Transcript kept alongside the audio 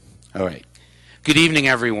All right. Good evening,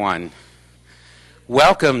 everyone.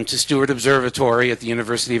 Welcome to Stewart Observatory at the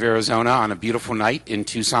University of Arizona on a beautiful night in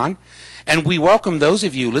Tucson. And we welcome those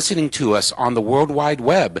of you listening to us on the World Wide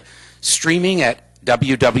Web, streaming at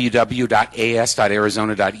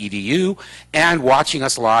www.as.arizona.edu and watching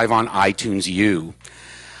us live on iTunes U.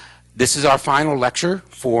 This is our final lecture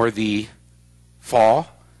for the fall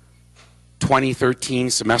 2013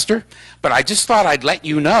 semester, but I just thought I'd let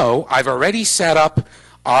you know I've already set up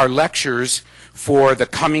our lectures for the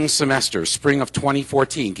coming semester, spring of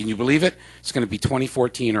 2014. Can you believe it? It's going to be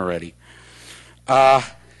 2014 already.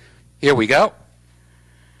 Here we go.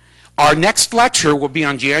 Our next lecture will be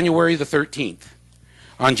on January the 13th.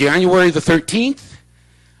 On January the 13th,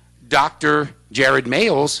 Dr. Jared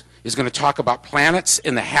Mayles is going to talk about planets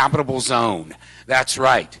in the habitable zone. That's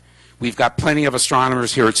right. We've got plenty of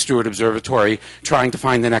astronomers here at Stewart Observatory trying to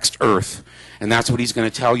find the next Earth. And that's what he's going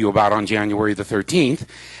to tell you about on January the 13th.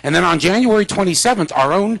 And then on January 27th,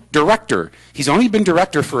 our own director, he's only been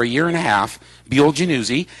director for a year and a half, Buell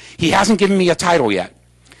Januzzi. He hasn't given me a title yet.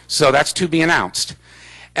 So that's to be announced.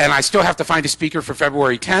 And I still have to find a speaker for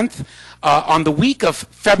February 10th. On the week of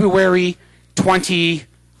February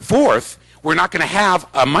 24th, we're not going to have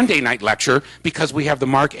a Monday night lecture because we have the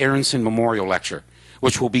Mark Aronson Memorial Lecture,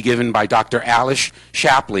 which will be given by Dr. Alish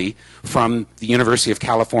Shapley from the University of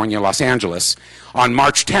California, Los Angeles. On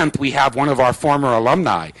March 10th, we have one of our former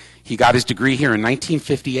alumni. He got his degree here in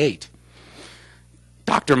 1958.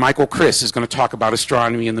 Dr. Michael Criss is going to talk about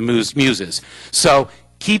astronomy and the muses. So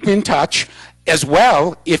keep in touch. As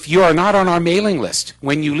well, if you are not on our mailing list,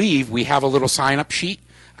 when you leave, we have a little sign-up sheet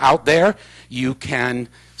out there. You can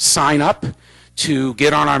sign up to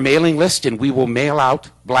get on our mailing list, and we will mail out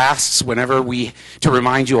blasts whenever to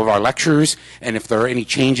remind you of our lectures and if there are any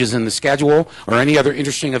changes in the schedule or any other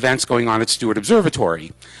interesting events going on at Stewart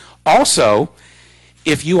Observatory. Also,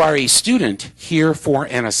 if you are a student here for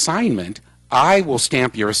an assignment, I will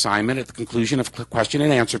stamp your assignment at the conclusion of question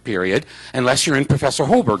and answer period, unless you're in Professor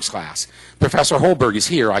Holberg's class. Professor Holberg is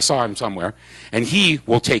here, I saw him somewhere, and he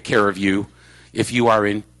will take care of you if you are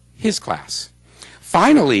in his class.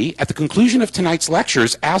 Finally, at the conclusion of tonight's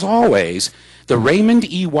lectures, as always, the Raymond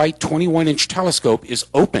E. White 21-inch telescope is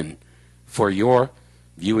open for your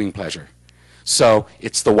viewing pleasure. So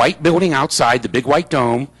it's the white building outside, the big white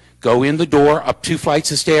dome. Go in the door, up 2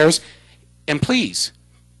 flights of stairs, and please,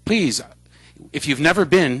 if you've never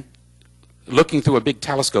been looking through a big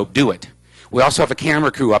telescope, do it. We also have a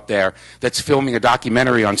camera crew up there that's filming a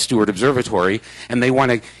documentary on Stewart Observatory, and they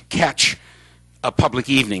want to catch a public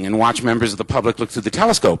evening and watch members of the public look through the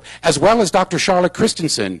telescope, as well as Dr. Charlotte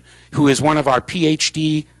Christensen, who is one of our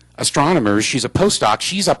PhD astronomers. She's a postdoc.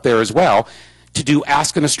 She's up there as well to do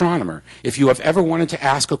Ask an Astronomer. If you have ever wanted to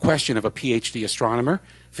ask a question of a PhD astronomer,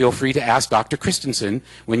 feel free to ask Dr. Christensen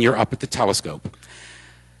when you're up at the telescope.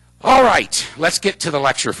 All right, let's get to the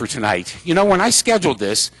lecture for tonight. You know, when I scheduled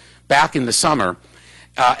this back in the summer,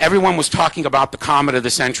 everyone was talking about the comet of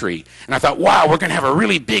the century. And I thought, wow, we're going to have a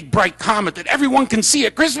really big, bright comet that everyone can see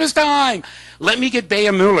at Christmas time. Let me get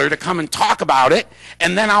Bea Mueller to come and talk about it,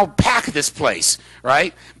 and then I'll pack this place,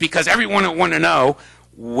 right? Because everyone will want to know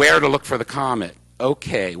where to look for the comet.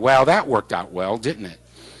 Okay, well, that worked out well, didn't it?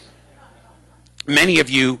 Many of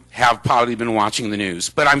you have probably been watching the news,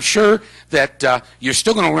 but I'm sure that you're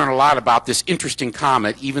still going to learn a lot about this interesting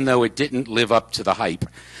comet, even though it didn't live up to the hype.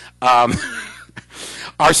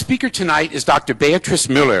 Our speaker tonight is Dr. Beatrice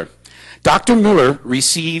Mueller. Dr. Mueller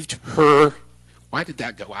received her, why did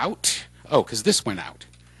that go out? Oh, because this went out.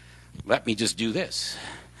 Let me just do this.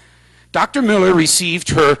 Dr. Mueller received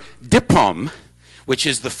her diplom, which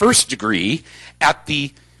is the first degree, at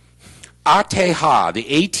the ATH, the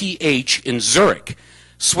ATH in Zurich,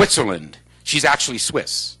 Switzerland. She's actually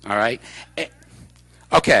Swiss, all right?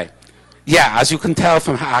 Okay, yeah, as you can tell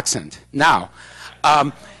from her accent. Now,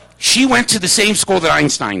 she went to the same school that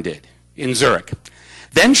Einstein did in Zurich.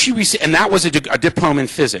 Then she received, and that was a diploma in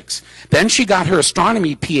physics. Then she got her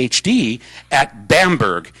astronomy PhD at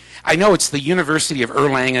Bamberg. I know it's the University of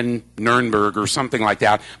Erlangen, Nuremberg, or something like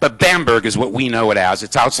that, but Bamberg is what we know it as.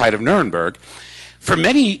 It's outside of Nuremberg. For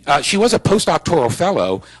many, she was a postdoctoral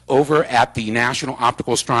fellow over at the National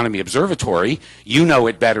Optical Astronomy Observatory. You know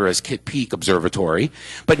it better as Kitt Peak Observatory.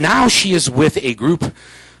 But now she is with a group,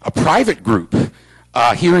 a private group,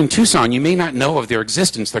 here in Tucson. You may not know of their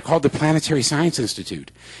existence. They're called the Planetary Science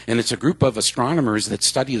Institute. And it's a group of astronomers that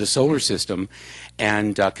study the solar system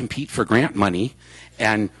and compete for grant money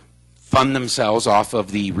and fund themselves off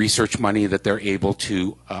of the research money that they're able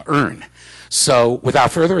to earn. So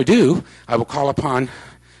without further ado, I will call upon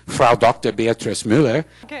Frau Dr. Beatrice Mueller.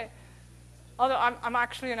 Okay. Although I'm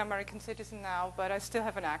actually an American citizen now, but I still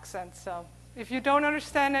have an accent. So if you don't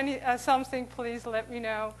understand something, please let me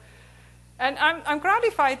know. And I'm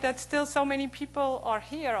gratified that still so many people are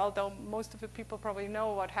here, although most of the people probably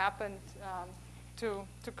know what happened to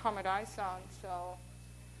Comet ISON. So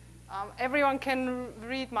everyone can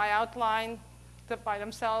read my outline by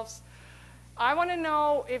themselves. I want to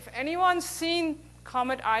know if anyone's seen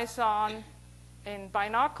Comet ISON in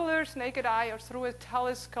binoculars, naked eye, or through a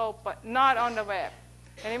telescope, but not on the web.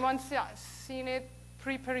 Anyone seen it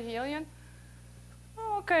pre-perihelion?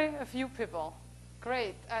 Oh, okay, a few people.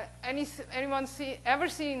 Great. Anyone ever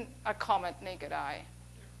seen a comet naked eye?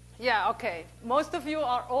 Yeah, okay. Most of you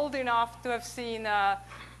are old enough to have seen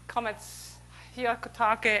comets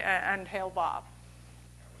Hyakutake and Hale-Bopp.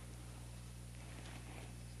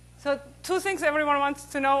 So 2 things everyone wants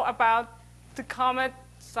to know about the comet,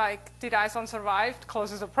 like did ISON survive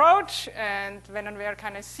closest approach, and when and where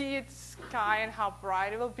can I see its sky and how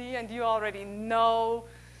bright it will be, and you already know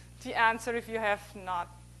the answer if you have not,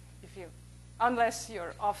 unless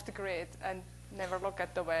you're off the grid and never look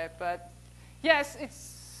at the web. But yes, it's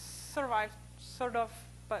survived sort of,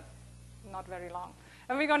 but not very long.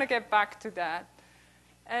 And we're going to get back to that.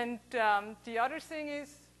 And the other thing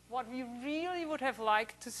is, what we really would have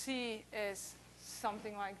liked to see is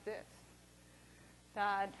something like this.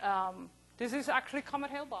 That this is actually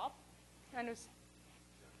Comet Hale-Bopp, and it's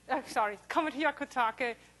Comet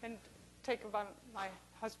Hyakutake, and taken by my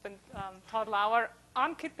husband Todd Lauer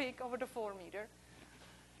on Kitt Peak over the 4 meter.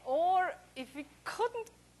 Or if we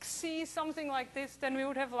couldn't see something like this, then we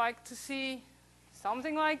would have liked to see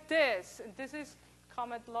something like this. And this is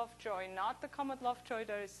Comet Lovejoy, not the Comet Lovejoy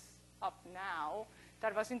that is up now.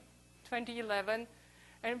 That was in 2011.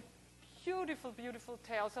 And beautiful, beautiful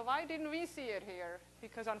tail. So why didn't we see it here?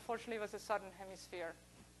 Because unfortunately it was a southern hemisphere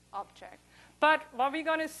object. But what we're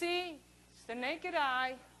going to see is the naked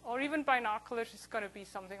eye, or even binoculars, is going to be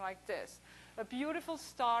something like this. A beautiful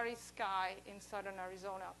starry sky in southern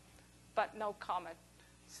Arizona, but no comet.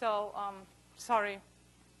 So sorry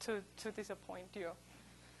to disappoint you.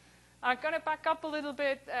 I'm going to back up a little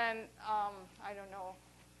bit, and I don't know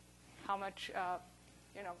how much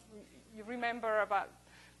you remember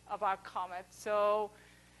about comets. So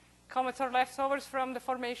comets are leftovers from the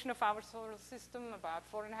formation of our solar system about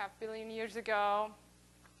 4.5 billion years ago.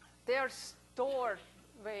 They are stored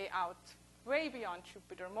way out, way beyond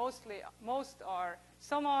Jupiter.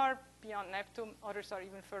 Some are beyond Neptune, others are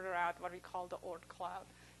even further out, what we call the Oort cloud.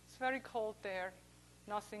 It's very cold there.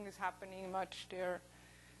 Nothing is happening much there.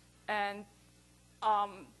 And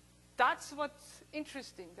that's what's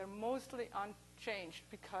interesting. They're mostly unchanged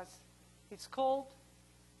because it's cold.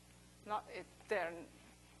 They're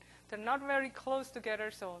not very close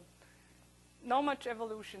together, so not much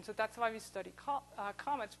evolution. So that's why we study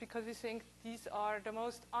comets, because we think these are the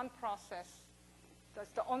most unprocessed.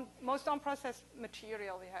 That's the most unprocessed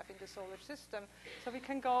material we have in the solar system. So we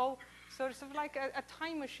can go sort of like a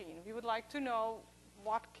time machine. We would like to know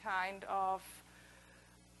what kind of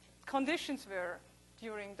conditions were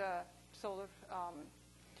during the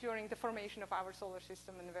formation of our solar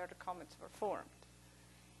system and where the comets were formed.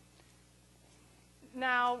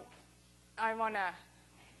 Now, I want to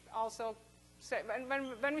also say,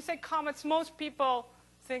 when we say comets, most people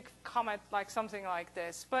think comet like something like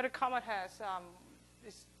this, but a comet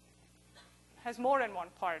has more than one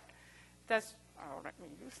part. Let me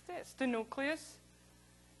use this. The nucleus.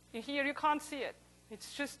 Here you can't see it.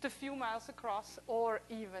 It's just a few miles across, or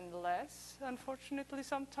even less, unfortunately,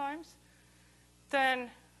 sometimes. Then,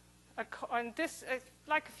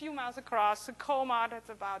 like a few miles across, a coma that's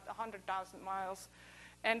about 100,000 miles,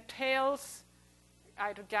 and tails,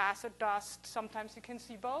 either gas or dust. Sometimes you can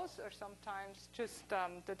see both, or sometimes just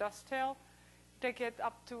the dust tail. They get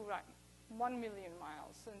up to 1 million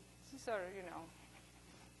miles, and these are,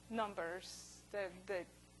 numbers that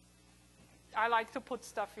I like to put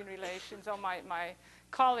stuff in relation. So my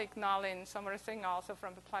colleague Nalin Samarathinga, also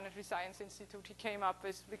from the Planetary Science Institute, he came up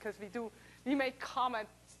with, because we make comets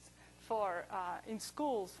in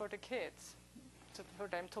schools for the kids, for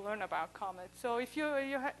them to learn about comets. So if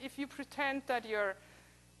you pretend that your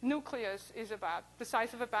nucleus is about the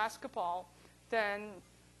size of a basketball, then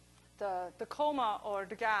the coma, or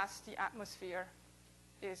the gas, the atmosphere,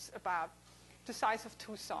 is about the size of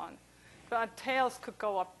Tucson. But tails could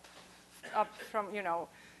go up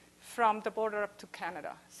from the border up to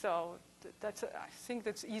Canada. So I think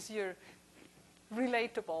that's easier,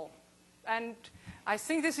 relatable. And I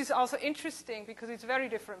think this is also interesting because it's very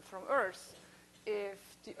different from Earth. If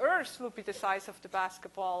the Earth would be the size of the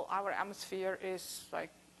basketball, our atmosphere is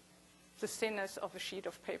like the thinness of a sheet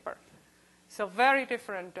of paper. So very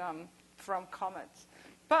different from comets.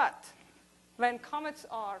 But when comets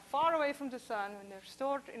are far away from the sun, when they're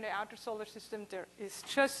stored in the outer solar system, there is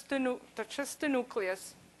just the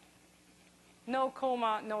nucleus, no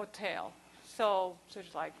coma, no tail. So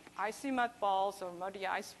there's like icy mud balls or muddy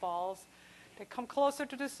ice balls. They come closer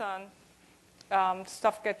to the sun,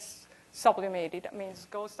 stuff gets sublimated. That means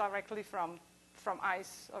it goes directly from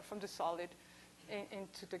ice or from the solid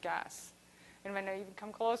into the gas. And when they even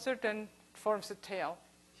come closer, then it forms a tail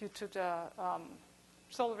due to the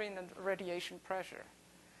solar wind and radiation pressure.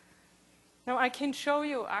 Now I can show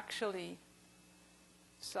you actually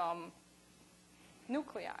some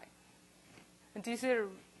nuclei. And these are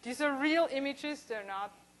real images. They're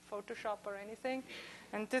not Photoshop or anything.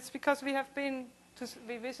 And that's because we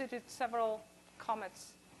visited several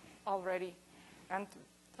comets already. And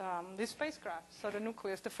this spacecraft, so the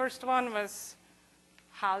nucleus. The first one was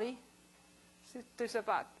Halley.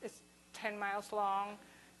 It's 10 miles long.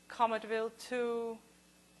 Cometville 2,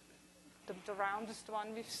 the roundest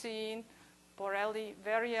one we've seen. Borrelly,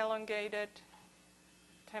 very elongated.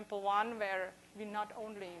 Temple 1, where we not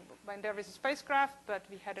only went there with a spacecraft, but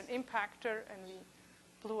we had an impactor and we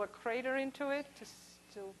blew a crater into it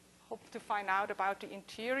to hope to find out about the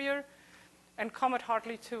interior. And Comet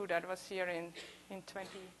Hartley 2, that was here in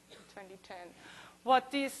 2010.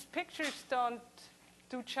 What these pictures don't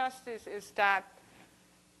do justice is that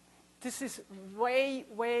this is way,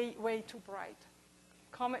 way, way too bright.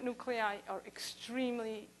 Comet nuclei are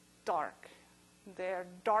extremely dark. They're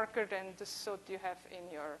darker than the soot you have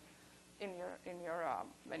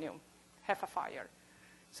when you have a fire.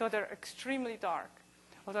 So they're extremely dark.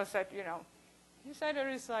 Although I said, you said there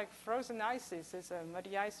is like frozen ice, it's a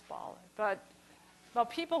muddy ice ball. But well,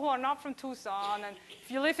 people who are not from Tucson, and if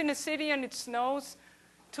you live in a city and it snows,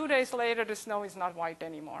 2 days later the snow is not white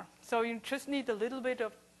anymore. So you just need a little bit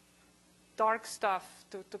of dark stuff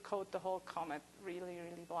to coat the whole comet really,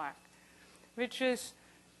 really black, which is,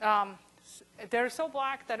 they're so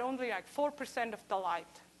black that only like 4% of the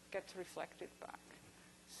light gets reflected back.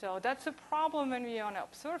 So that's a problem when we want to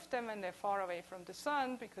observe them when they're far away from the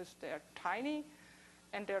sun because they're tiny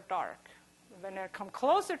and they're dark. When they come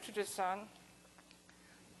closer to the sun,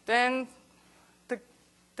 then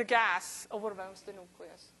the gas overwhelms the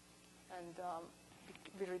nucleus, and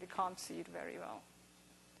we really can't see it very well.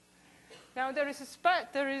 Now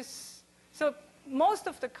so most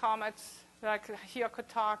of the comets, like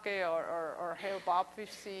Hyakutake or Hale-Bopp we've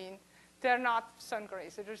seen, they're not sun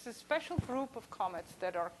grazer. There's a special group of comets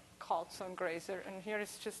that are called sun grazer, and here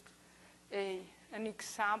is just an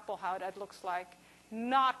example how that looks like,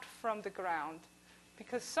 not from the ground.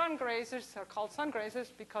 Because sun grazers are called sun grazers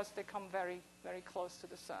because they come very, very close to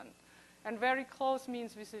the sun. And very close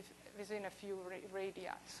means within a few radii,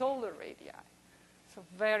 solar radii. So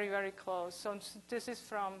very, very close. So this is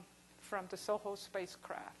from the SOHO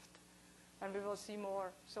spacecraft. And we will see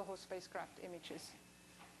more SOHO spacecraft images.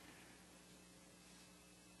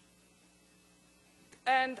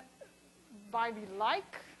 And why we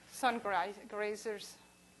like sun grazers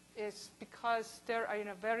is because they're in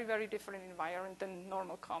a very, very different environment than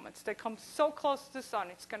normal comets. They come so close to the sun,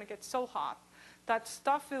 it's going to get so hot that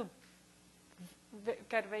stuff will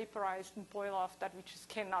get vaporized and boil off that we just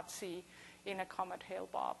cannot see in a comet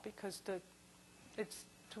Hale-Bopp because it's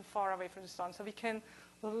too far away from the sun. So we can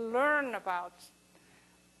learn about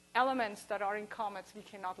elements that are in comets we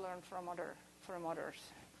cannot learn from others.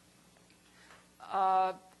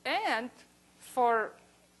 And for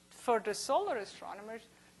the solar astronomers,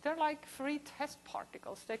 they're like free test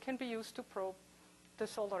particles. They can be used to probe the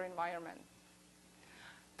solar environment.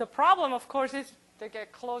 The problem, of course, is they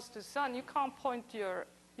get close to the sun. You can't point the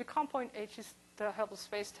Hubble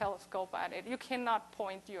Space Telescope at it. You cannot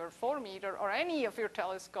point your 4-meter or any of your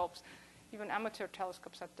telescopes, even amateur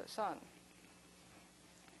telescopes, at the sun.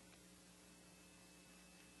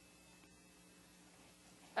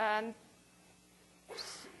 And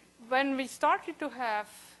when we started to have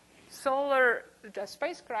the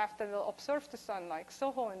spacecraft that will observe the sun, like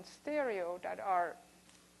SOHO and STEREO, that are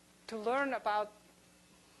to learn about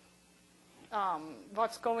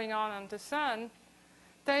what's going on the sun,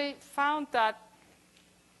 they found that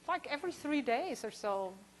like every 3 days or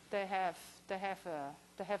so, they have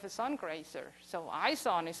a sun grazer. So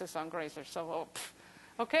ISON is a sun grazer. So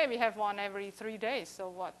okay, we have one every 3 days. So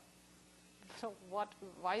what?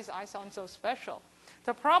 Why is ISON so special?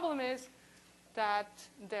 The problem is that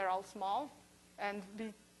they're all small, and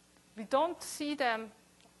we don't see them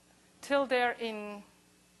till they're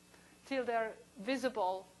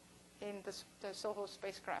visible in the SOHO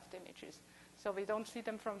spacecraft images. So we don't see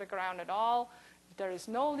them from the ground at all. There is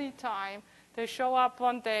no lead time. They show up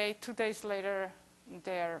one day, 2 days later,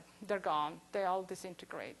 they're gone. They all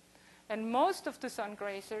disintegrate. And most of the sun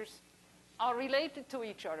grazers are related to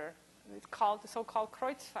each other. It's called the so-called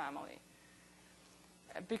Kreutz family.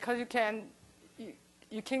 Because you can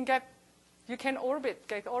get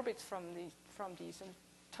orbits from these. And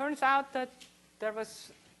turns out that there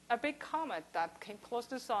was a big comet that came close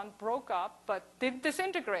to the sun, broke up, but didn't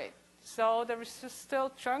disintegrate. So there is just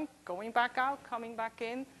still chunk going back out, coming back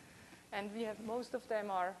in, and we have most of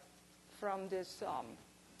them are from this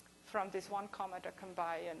one comet that come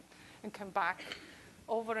by and come back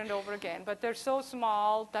over and over again. But they're so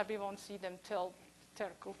small that we won't see them till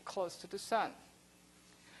they're close to the sun.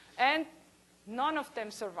 And none of them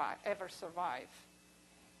ever survive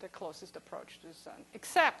the closest approach to the sun,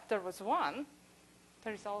 except there was one.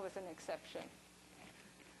 There is always an exception.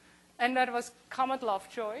 And that was Comet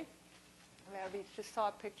Lovejoy, where we just saw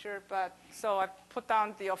a picture. But so I put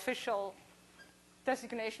down the official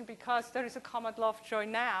designation because there is a Comet Lovejoy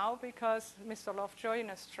now, because Mr. Lovejoy in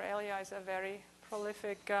Australia is a very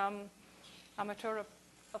prolific amateur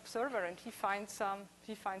observer, and he finds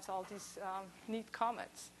all these neat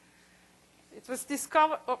comets. It was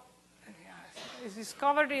discovered. It was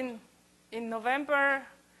discovered in November,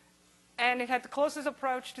 and it had the closest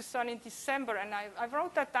approach to sun in December. And I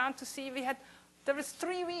wrote that down to see there was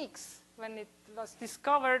 3 weeks when it was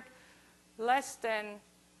discovered, less than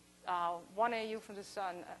 1 AU from the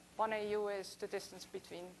sun. 1 AU is the distance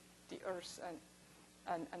between the Earth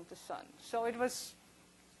and the sun. So it was,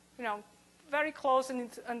 very close.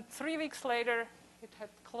 And 3 weeks later, it had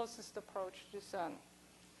the closest approach to the sun.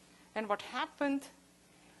 And what happened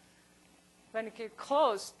when it came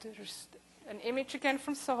close, there's an image again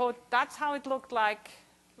from SOHO. That's how it looked like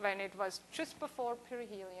when it was just before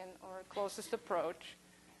perihelion or closest approach.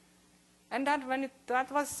 And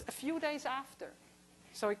that was a few days after.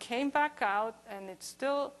 So it came back out, and it's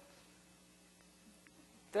still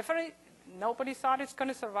definitely, nobody thought it's going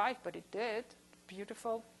to survive, but it did.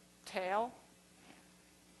 Beautiful tail.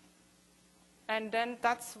 And then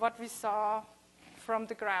that's what we saw from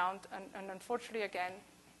the ground. And unfortunately, again,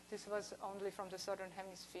 this was only from the southern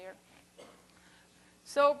hemisphere.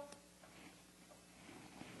 So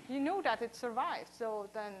you knew that it survived. So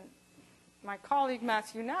then my colleague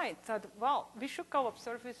Matthew Knight said, well, we should go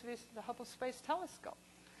observe this with the Hubble Space Telescope.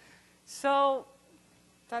 So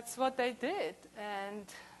that's what they did. And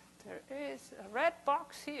there is a red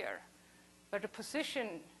box here where the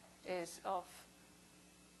position is of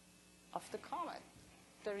the comet.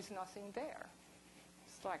 There is nothing there.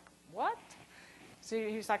 It's like, what? So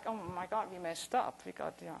he's like, oh my God, we messed up. We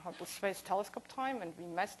got Hubble Space Telescope time, and we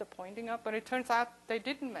messed the pointing up. But it turns out they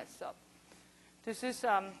didn't mess up. This is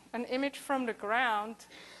an image from the ground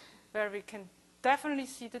where we can definitely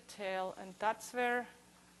see the tail, and that's where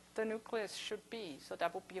the nucleus should be. So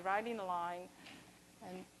that would be right in line.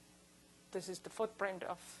 And this is the footprint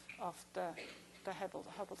of the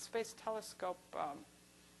Hubble Space Telescope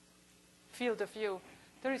field of view.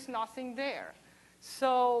 There is nothing there.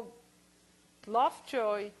 So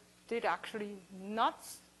Lovejoy did actually not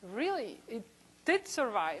really, it did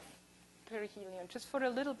survive perihelion just for a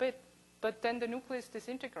little bit, but then the nucleus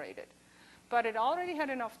disintegrated. But it already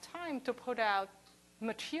had enough time to put out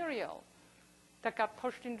material that got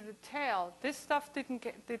pushed into the tail. This stuff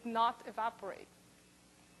did not evaporate.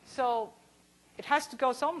 So it has to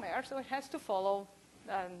go somewhere, so it has to follow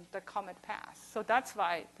the comet path. So that's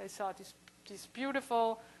why they saw this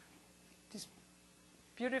beautiful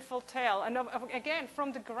tail. And again,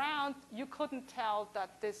 from the ground, you couldn't tell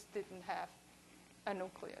that this didn't have a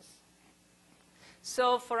nucleus.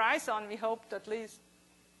 So for ISON, we hoped at least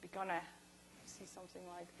we're going to see something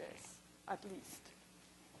like this, at least.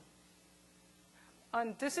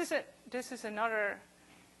 And this is another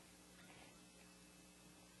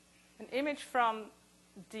an image from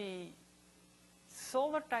the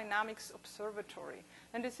Solar Dynamics Observatory.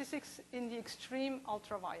 And this is in the extreme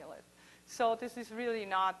ultraviolet. So this is really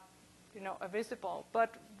not, visible.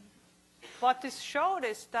 But what this showed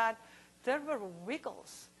is that there were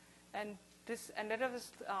wiggles, and that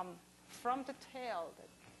was from the tail that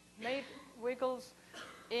made wiggles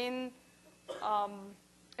in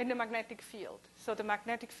the magnetic field. So the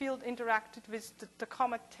magnetic field interacted with the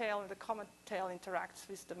comet tail, and the comet tail interacts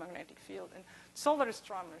with the magnetic field. And solar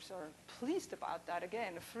astronomers are pleased about that.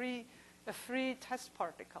 Again, a free test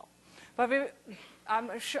particle. But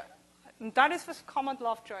I'm sure. That is with Comet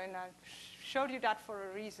Lovejoy, and I showed you that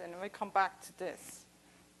for a reason, and we come back to this.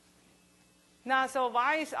 Now, so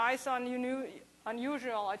why is ISON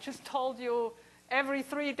unusual? I just told you every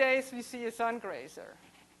 3 days we see a sun grazer.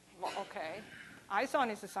 Well, okay,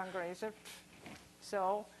 ISON is a sun grazer.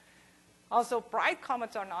 So also bright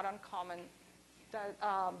comets are not uncommon.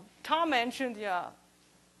 that Tom mentioned, yeah,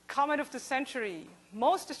 comet of the century.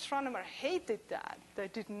 Most astronomers hated that. They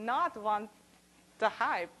did not want the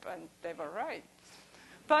hype, and they were right.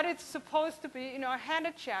 But it's supposed to be, it had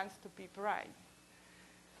a chance to be bright.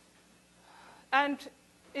 And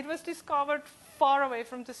it was discovered far away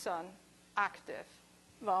from the sun, active.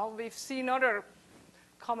 Well, we've seen other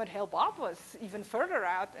comet Hale-Bopp was even further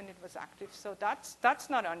out, and it was active. So that's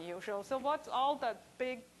not unusual. So what's all that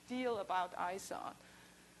big deal about ISON?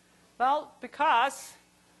 Well, because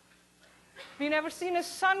we never seen a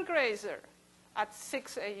sun grazer at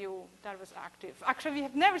 6 AU that was active. Actually, we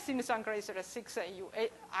have never seen a sun grazer at 6 AU,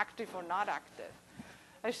 active or not active.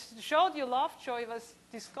 I showed you Lovejoy was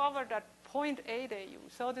discovered at 0.8 AU.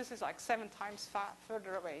 So this is like 7 times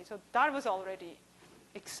further away. So that was already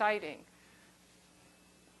exciting.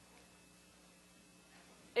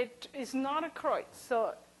 It is not a Kreutz.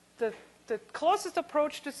 So the closest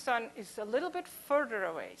approach to the sun is a little bit further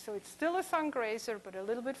away. So it's still a sun grazer, but a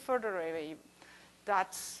little bit further away.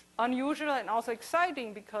 That's unusual and also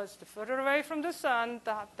exciting because the further away from the sun,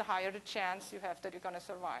 the higher the chance you have that you're going to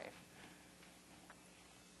survive.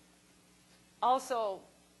 Also,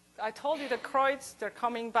 I told you the Kreutz, they're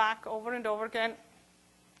coming back over and over again.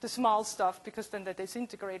 The small stuff, because then they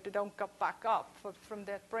disintegrate, they don't go back up from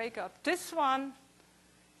that breakup. This one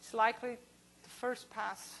is likely the first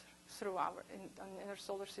pass through our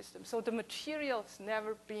solar system. So the material's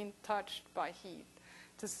never been touched by heat.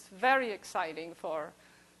 This is very exciting for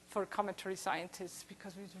cometary scientists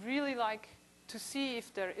because we'd really like to see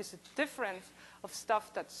if there is a difference of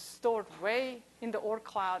stuff that's stored way in the Oort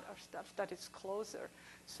cloud or stuff that is closer.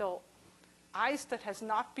 So ice that has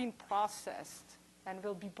not been processed and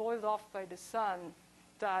will be boiled off by the sun,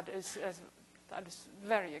 that is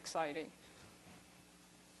very exciting.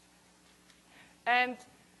 And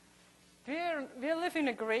we live in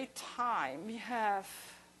a great time. We have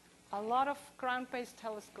a lot of ground-based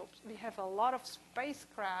telescopes. We have a lot of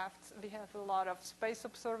spacecrafts. We have a lot of space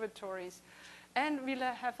observatories. And we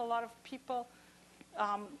have a lot of people,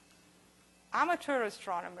 amateur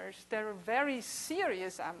astronomers. They're very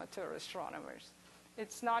serious amateur astronomers.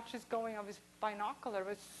 It's not just going on with binocular,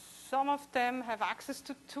 but some of them have access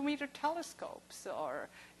to 2-meter telescopes, or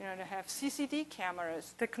they have CCD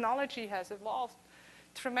cameras. Technology has evolved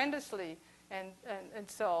tremendously, and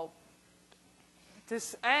so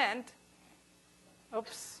this and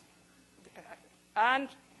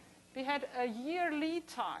we had a year lead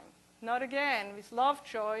time. Not again with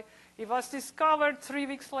Lovejoy. It was discovered 3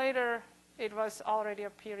 weeks later. It was already a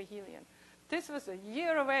perihelion. This was a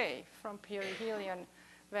year away from perihelion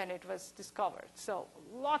when it was discovered. So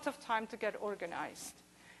lots of time to get organized.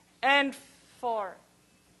 And for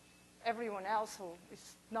everyone else who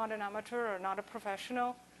is not an amateur or not a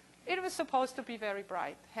professional, it was supposed to be very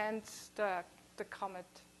bright. Hence the comet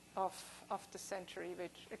of the century,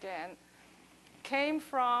 which again came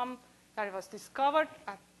from, that it was discovered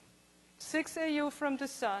at 6 AU from the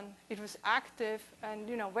sun. It was active, and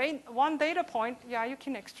one data point, yeah, you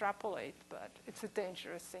can extrapolate, but it's a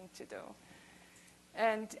dangerous thing to do.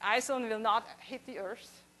 And ISON will not hit the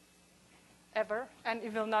Earth ever, and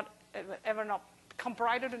it will not ever not come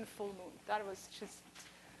brighter than the full moon. That was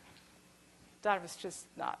just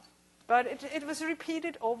not. But it was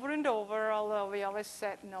repeated over and over, although we always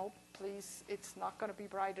said, no, please, it's not going to be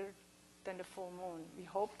brighter than the full moon. We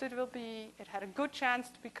hoped it will be. It had a good chance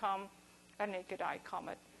to become a naked eye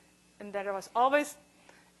comet. And there was always,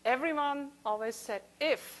 everyone always said,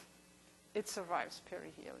 if it survives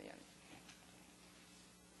perihelion.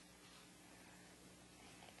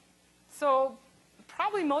 So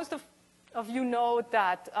probably most of you know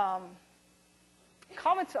that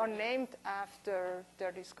comets are named after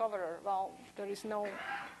their discoverer. Well, there is no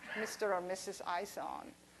Mr. or Mrs.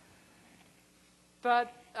 ISON.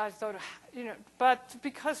 But I thought, but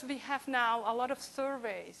because we have now a lot of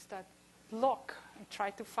surveys that look and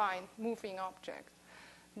try to find moving objects,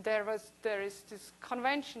 there is this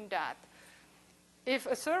convention that if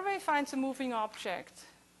a survey finds a moving object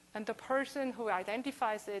and the person who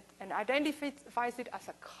identifies it and identifies it as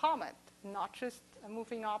a comet, not just a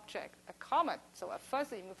moving object, a comet, so a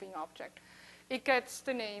fuzzy moving object, it gets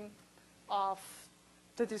the name of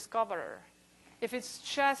the discoverer. If it's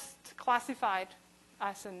just classified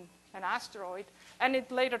as an asteroid, and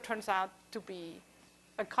it later turns out to be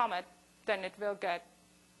a comet, then it will get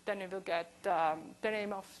the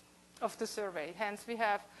name of the survey. Hence, we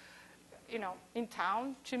have, in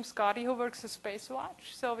town, Jim Scotty, who works at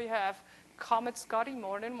Spacewatch. So we have Comet Scotty,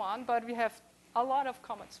 more than one, but we have a lot of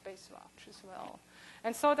Comet Spacewatch as well.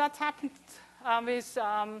 And so that happened with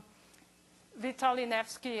Vitaly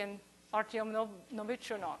Nevsky and Artyom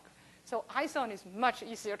Novichonok. So ISON is much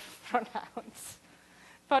easier to pronounce.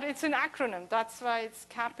 But it's an acronym. That's why it's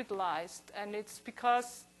capitalized. And it's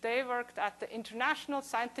because they worked at the International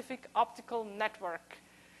Scientific Optical Network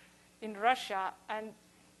in Russia. And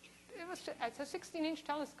it's a 16-inch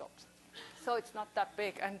telescope. So it's not that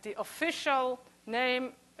big. And the official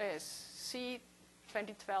name is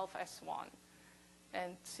C2012S1.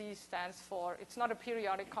 And C stands for, it's not a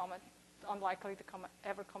periodic comet, unlikely to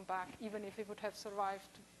ever come back, even if it would have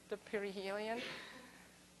survived the perihelion.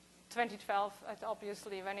 2012,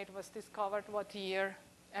 obviously, when it was discovered, what year.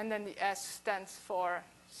 And then the S stands for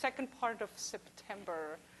second part of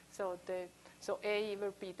September. So A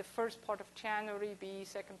will be the first part of January, B,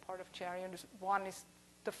 second part of January, and 1 is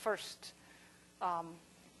the first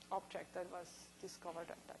object that was discovered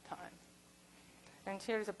at that time. And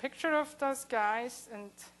here's a picture of those guys,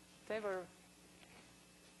 and they were.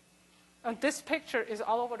 And this picture is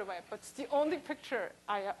all over the web, but it's the only picture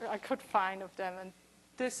I could find of them. And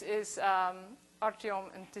this is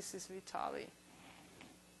Artyom, and this is Vitaly.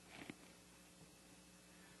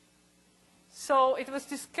 So it was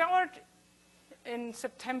discovered in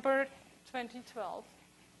September 2012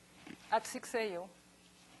 at 6 AU.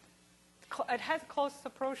 It had closest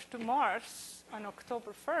approach to Mars on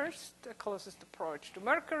October 1st, the closest approach to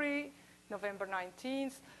Mercury, November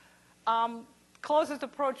 19th. Closest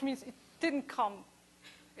approach means it didn't come,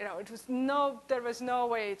 there was no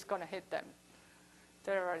way it's going to hit them.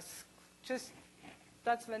 There was just,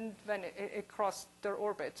 that's when it crossed their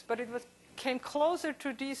orbits. But came closer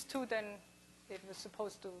to these two than it was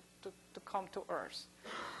supposed to come to Earth.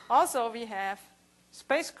 Also, we have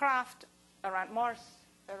spacecraft around Mars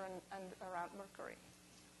and around Mercury.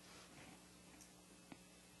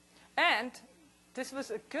 And this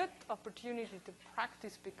was a good opportunity to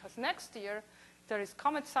practice, because next year there is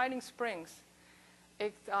Comet Siding Springs.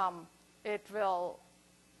 It will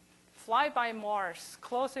fly by Mars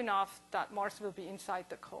close enough that Mars will be inside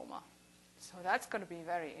the coma. So that's going to be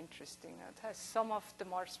very interesting. It has some of the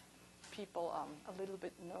Mars people a little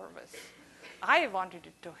bit nervous. I wanted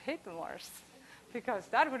it to hit Mars, because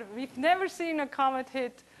we've never seen a comet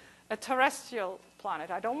hit a terrestrial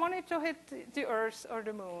planet. I don't want it to hit the Earth or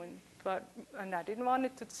the Moon, and I didn't want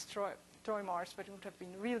it to destroy Mars, but it would have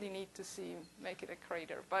been really neat to see make it a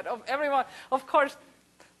crater. But of course,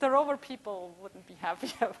 the rover people wouldn't be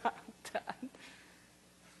happy about that.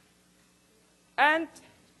 And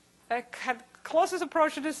it had closest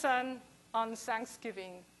approach to the Sun on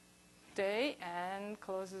Thanksgiving Day, and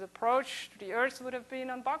closest approach to the Earth would have been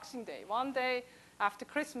on Boxing Day, one day after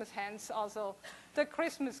Christmas, hence also the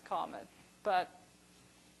Christmas comet. But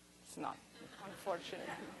it's not, unfortunately.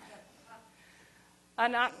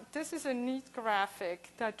 And this is a neat graphic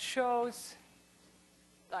that shows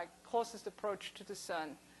closest approach to the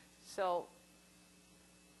Sun. So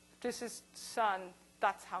this is the Sun.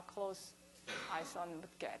 That's how close ISON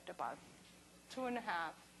would get, about 2.5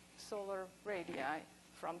 solar radii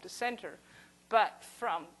from the center. But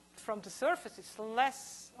from the surface, it's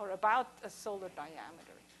less or about a solar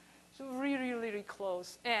diameter. So really, really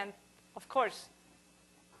close. And of course,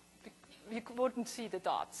 you wouldn't see the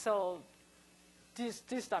dots. So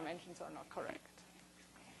these dimensions are not correct.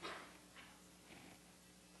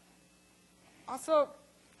 Also,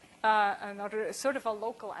 another sort of a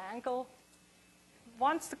local angle.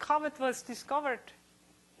 Once the comet was discovered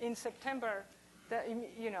in September,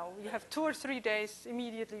 you have 2 or 3 days,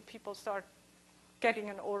 immediately people start getting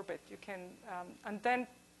an orbit. And then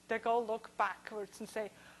they go look backwards and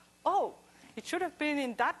say, oh, it should have been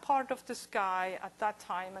in that part of the sky at that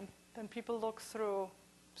time. And then people look through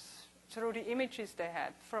the images they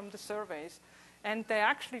had from the surveys. And they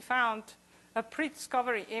actually found a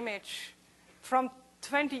pre-discovery image from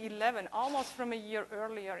 2011, almost from a year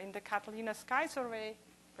earlier, in the Catalina Sky Survey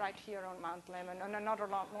right here on Mount Lemmon, and another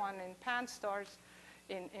one in Pan-STARRS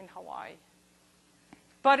in Hawaii.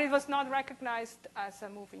 But it was not recognized as a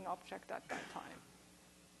moving object at that time.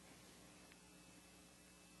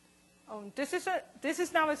 This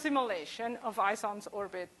is now a simulation of ISON's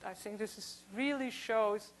orbit. I think this really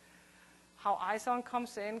shows how ISON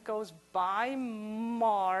comes in, goes by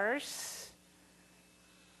Mars,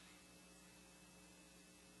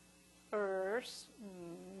 Earth,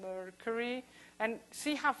 Mercury, and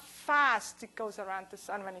see how fast it goes around the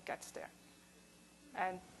Sun when it gets there.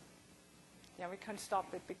 And yeah, we can't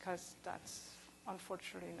stop it because that's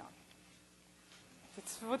unfortunately not. It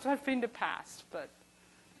would have been the past, but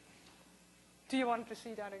do you want to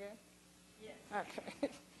see that again? Yes. Okay.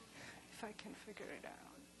 If I can figure it out.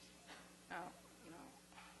 Oh, no.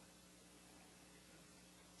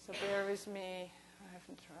 So bear with me. I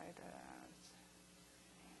haven't tried that out.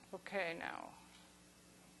 Okay, now.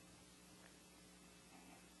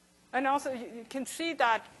 And also, you can see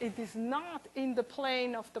that it is not in the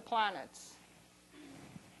plane of the planets.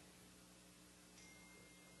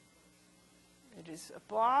 It is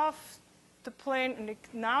above the plane, and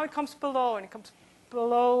now it comes below, and it comes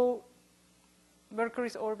below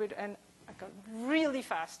Mercury's orbit and really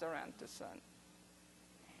fast around the sun.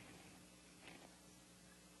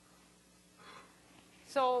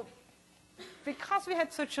 So because we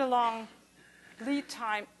had such a long lead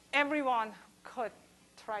time, everyone could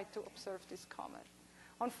try to observe this comet.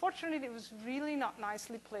 Unfortunately, it was really not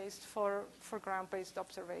nicely placed for ground-based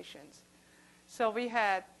observations. So you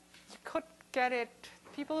could get it,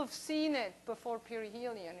 people have seen it before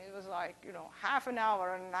perihelion. It was like, half an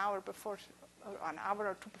hour, an hour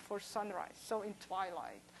or two before sunrise, so in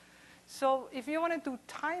twilight. So if you want to do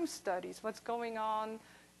time studies, what's going on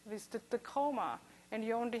with the Tacoma, and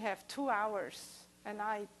you only have 2 hours a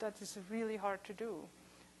night, that is really hard to do.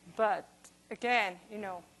 But again,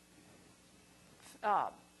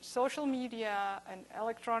 social media and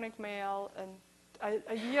electronic mail and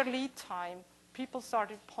a year lead time, people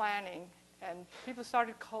started planning and people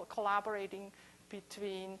started collaborating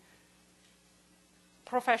between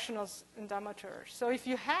professionals and amateurs. So if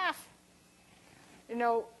you have,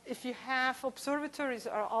 observatories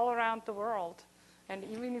all around the world, and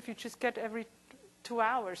even if you just get every 2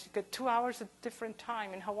 hours, you get 2 hours at different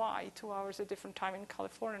time in Hawaii, 2 hours at different time in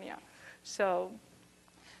California. So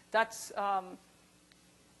that's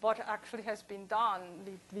what actually has been done.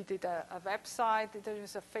 We did a website. There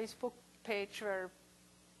is a Facebook page where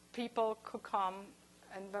people could come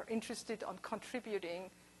and were interested on contributing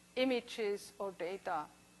images or data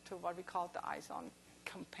to what we call the ISON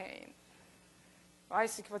campaign. I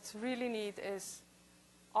think what's really neat is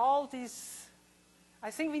all these,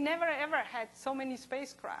 I think we never ever had so many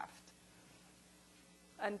spacecraft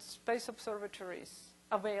and space observatories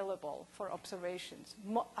available for observations.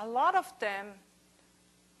 A lot of them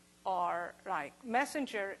are like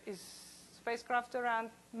Messenger is spacecraft around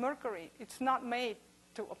Mercury. It's not made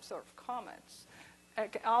to observe comets.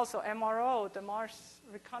 Also, MRO, the Mars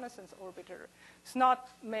Reconnaissance Orbiter, it's not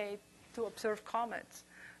made to observe comets.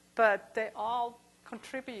 But they all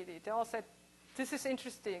contributed. They all said, this is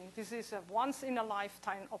interesting. This is a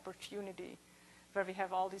once-in-a-lifetime opportunity where we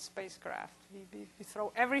have all these spacecraft. We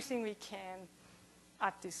throw everything we can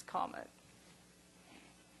at this comet.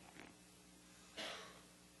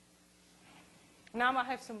 Now I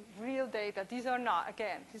have some real data. These are not,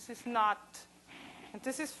 again, this is not, and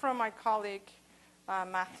this is from my colleague,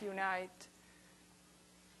 Matthew Knight.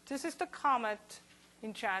 This is the comet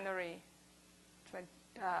in January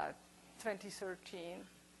 2013.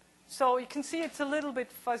 So you can see it's a little bit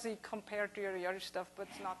fuzzy compared to your other stuff, but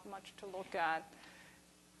it's not much to look at.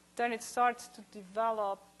 Then it starts to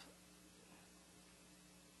develop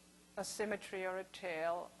a symmetry or a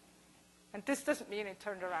tail. And this doesn't mean it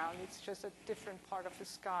turned around. It's just a different part of the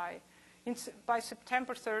sky. By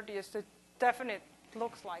September 30th, it definitely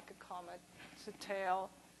looks like a comet. It's a tail.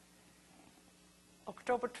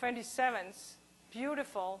 October 27th,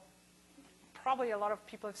 beautiful. Probably a lot of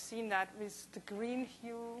people have seen that with the green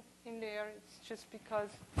hue in there. It's just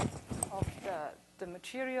because of the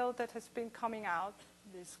material that has been coming out,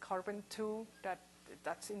 this carbon-2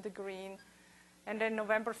 that's in the green. And then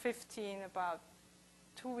November 15, about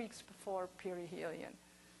 2 weeks before perihelion,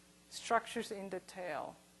 structures in the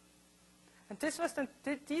tail. And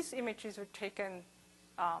these images were taken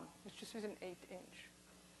just with an 8-inch.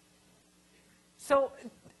 So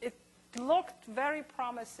it looked very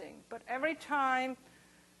promising, but every time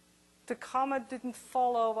the comet didn't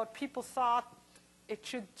follow what people thought it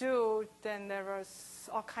should do, then there was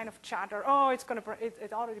all kind of chatter. Oh,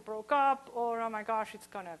 it already broke up, or oh my gosh, it's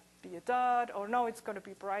going to be a dud, or no, it's going to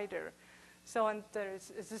be brighter. So, and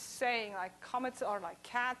there's this saying, like, comets are like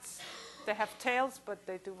cats. They have tails, but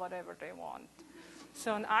they do whatever they want.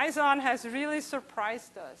 So an ISON has really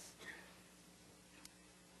surprised us.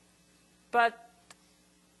 But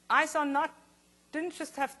ISON didn't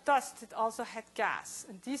just have dust, it also had gas.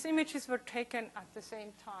 And these images were taken at the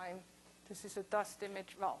same time. This is a dust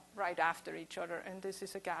image, well, right after each other, and this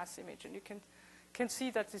is a gas image. And you can see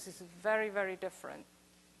that this is very, very different.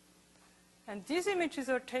 And these images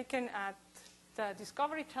are taken at the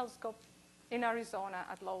Discovery Telescope in Arizona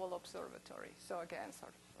at Lowell Observatory. So again,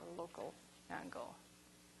 sort of a local angle.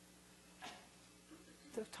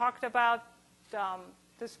 We've talked about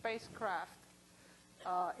the spacecraft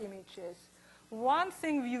images. One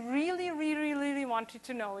thing we really, really, really wanted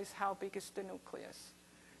to know is how big is the nucleus.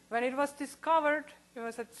 When it was discovered, it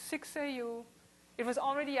was at 6 AU. It was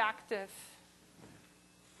already active.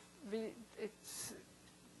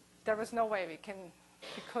 There was no way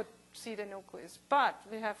we could see the nucleus. But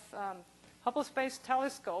we have Hubble Space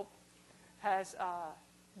Telescope has a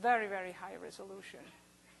very, very high resolution.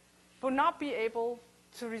 Will not be able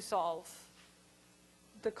to resolve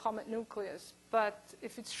the comet nucleus, but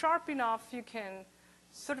if it's sharp enough, you can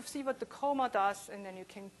sort of see what the coma does, and then you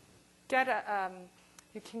can get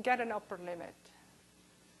an upper limit.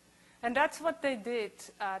 And that's what they did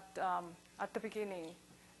at the beginning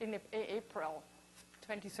in April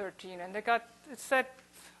 2013. And they got, it said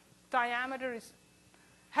diameter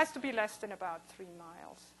has to be less than about 3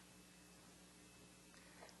 miles.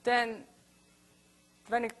 Then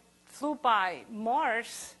when it flew by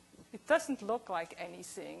Mars, it doesn't look like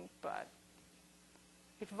anything, but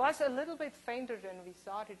it was a little bit fainter than we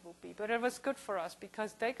thought it would be. But it was good for us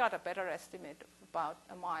because they got a better estimate of about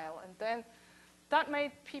 1 mile. And then that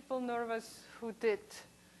made people nervous who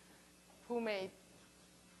made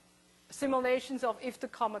simulations of if the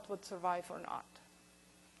comet would survive or not.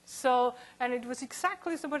 So, and it was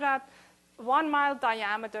exactly so that 1 mile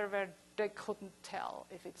diameter where they couldn't tell.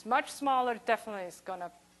 If it's much smaller, definitely it's going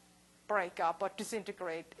to break up or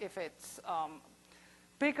disintegrate. If it's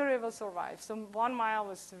bigger, it will survive. So 1 mile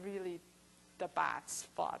was really the bad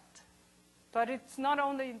spot. But it's not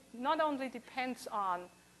only depends on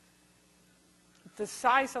the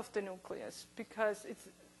size of the nucleus, because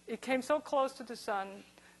it came so close to the sun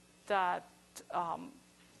that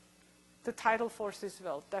the tidal forces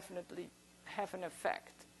will definitely have an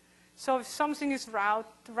effect. So if something is round,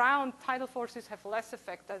 tidal forces have less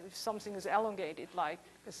effect than if something is elongated, like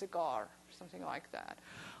a cigar, or something like that.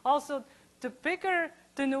 Also, the bigger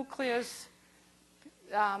the nucleus,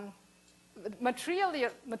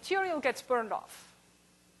 material gets burned off.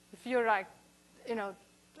 If you're like,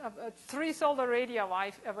 3 solar radii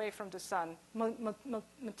away from the sun,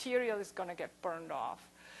 material is going to get burned off.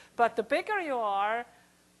 But the bigger you are,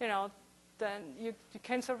 then you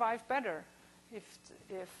can survive better if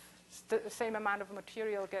the same amount of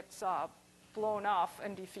material gets blown off.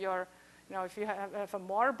 And if you're, if you have a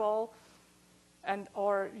marble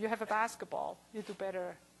or you have a basketball, you do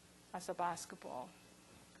better as a basketball.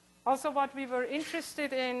 Also, what we were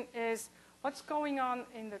interested in is what's going on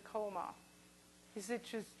in the coma. Is it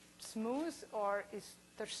just smooth, or is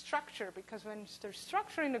there structure? Because when there's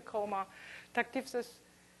structure in the coma, that gives us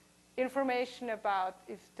information about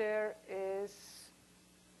if there is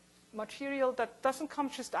material that doesn't come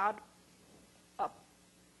just out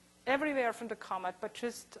everywhere from the comet, but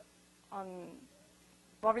just on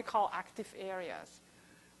what we call active areas,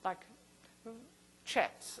 like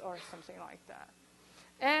jets or something like that.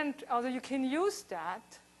 And although you can use that,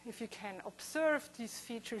 if you can observe these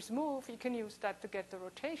features move, you can use that to get the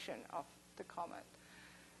rotation of the comet.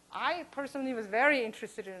 I personally was very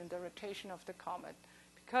interested in the rotation of the comet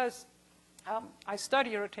because I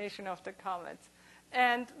study rotation of the comets.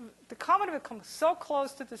 And the comet will come so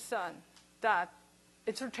close to the sun that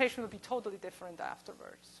its rotation will be totally different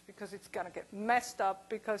afterwards because it's going to get messed up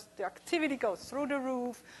because the activity goes through the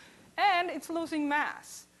roof and it's losing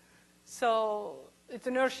mass. So its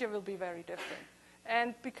inertia will be very different.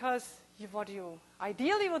 And because what you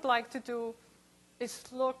ideally would like to do is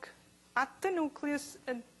look at the nucleus,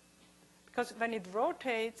 and because when it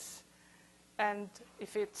rotates, and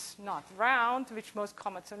if it's not round, which most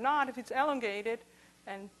comets are not, if it's elongated,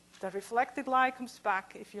 and the reflected light comes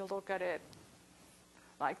back, if you look at it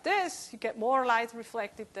like this, you get more light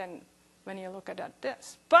reflected than when you look at it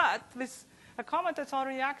this. But with a comet that's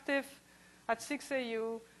already active at 6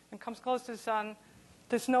 AU and comes close to the sun,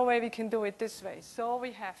 there's no way we can do it this way. So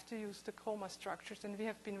we have to use the coma structures, and we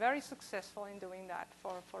have been very successful in doing that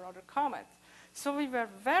for other comets. So we were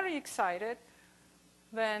very excited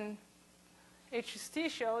when HST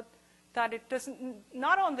showed that it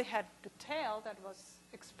not only had the tail that was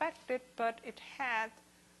expected, but it had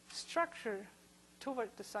structure toward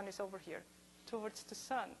the sun is over here, towards the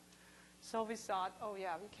sun. So we thought, oh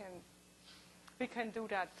yeah, we can do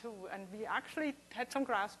that too. And we actually had some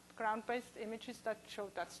ground-based images that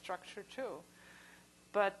showed that structure too.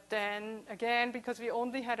 But then again, because we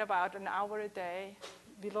only had about an hour a day,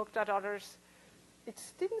 we looked at others. It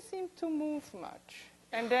didn't seem to move much.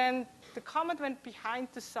 And then the comet went behind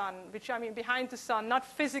the sun, which I mean behind the sun, not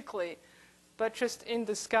physically, but just in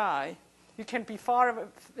the sky. You can be far away.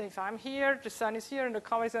 If I'm here, the sun is here, and the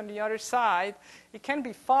comet is on the other side. It can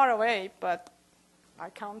be far away, but I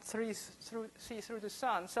can't see through the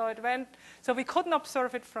sun. So we couldn't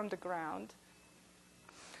observe it from the ground.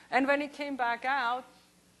 And when it came back out,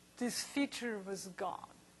 this feature was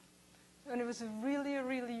gone. And it was a really,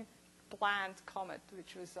 really bland comet,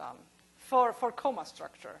 which was for coma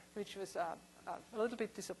structure, which was a little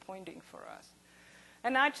bit disappointing for us.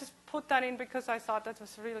 And I just put that in because I thought that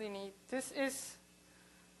was really neat. This is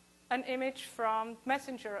an image from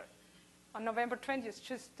Messenger on November 20th,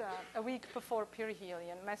 just a week before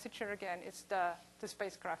perihelion. Messenger, again, is the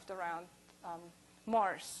spacecraft around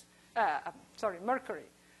Mercury.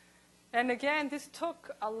 And again, this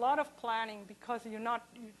took a lot of planning because you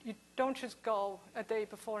don't just go a day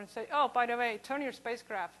before and say, oh, by the way, turn your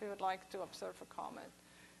spacecraft, we would like to observe a comet.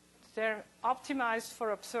 They're optimized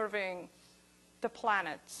for observing the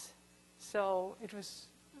planets. So it was,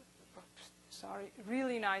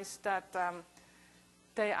 really nice that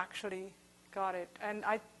they actually got it. And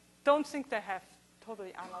I don't think they have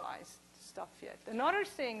totally analyzed stuff yet. Another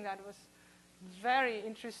thing that was very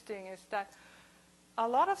interesting is that a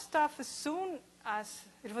lot of stuff, as soon as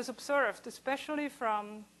it was observed, especially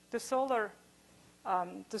from the SOHO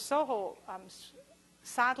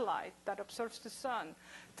satellite that observes the sun,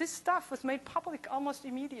 this stuff was made public almost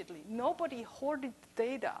immediately. Nobody hoarded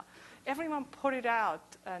data. Everyone put it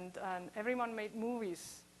out, and everyone made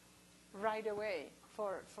movies right away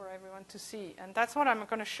for everyone to see. And that's what I'm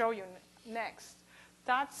going to show you next.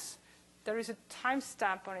 There is a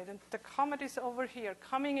timestamp on it, and the comet is over here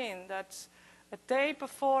coming in. That's a day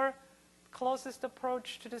before closest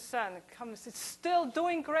approach to the sun. It's still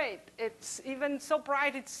doing great. It's even so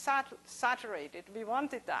bright it's saturated. We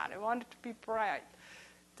wanted that. We wanted it to be bright.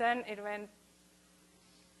 Then it went,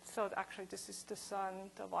 so actually this is the sun,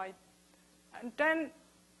 the white. And then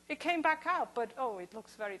it came back out, but oh, it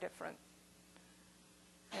looks very different.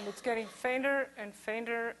 And it's getting fainter and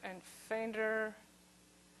fainter and fainter.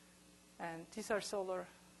 And these are solar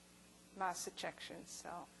mass ejections. So.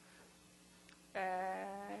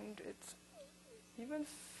 And it's even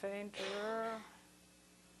fainter,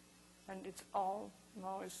 and it's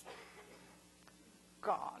almost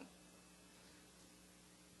gone.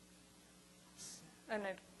 And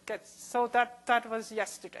it gets, so that was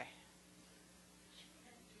yesterday.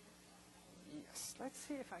 Yes, let's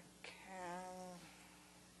see if I can.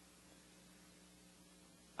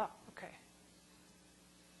 Oh, okay.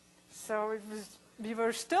 So we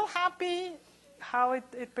were still happy how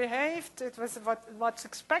it behaved. It was what's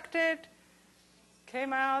expected,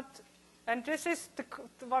 came out. And this is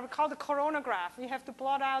what we call the coronagraph. We have to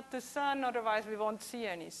blot out the sun, otherwise we won't see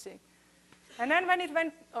anything. And then when it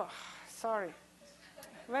went,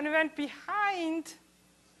 when it went behind,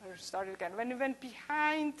 or start it again, when it went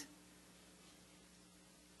behind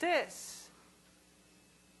this,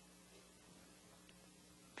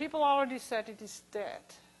 people already said it is dead.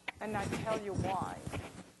 And I tell you why.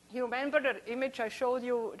 You remember that image I showed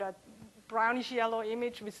you, that brownish yellow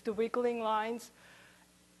image with the wiggling lines?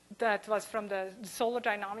 That was from the Solar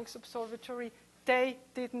Dynamics Observatory. They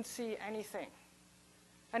didn't see anything.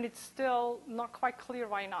 And it's still not quite clear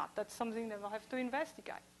why not. That's something they will have to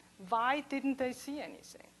investigate. Why didn't they see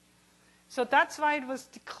anything? So that's why it was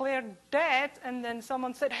declared dead, and then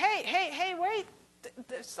someone said, hey, wait,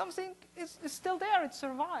 something is still there, it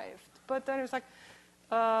survived. But then it was like,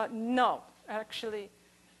 no, actually,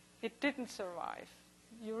 it didn't survive.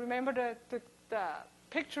 You remember the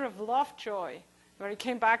picture of Lovejoy, where it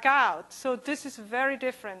came back out. So this is very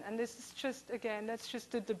different. And this is just, again, that's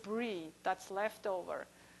just the debris that's left over.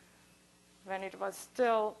 When it was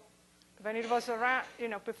around,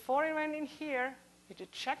 before it went in here, it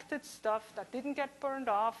ejected stuff that didn't get burned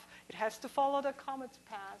off. It has to follow the comet's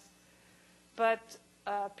path. But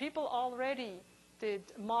people already did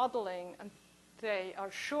modeling, and they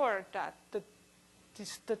are sure that the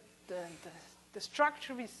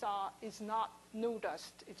structure we saw is not new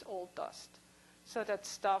dust, it's old dust. So that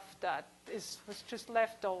stuff that was just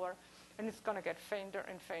left over, and it's going to get fainter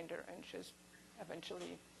and fainter and just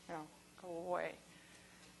eventually go away.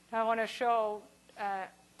 I want to show,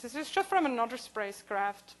 this is just from another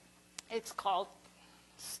spacecraft. It's called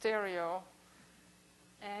Stereo.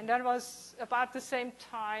 And that was about the same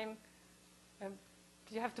time.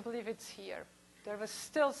 You have to believe it's here. There was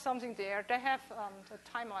still something there. They have a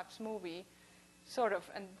time-lapse movie, sort of,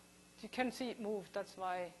 and you can see it move. That's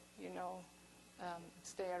why,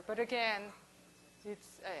 it's there. But again,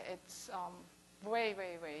 it's way,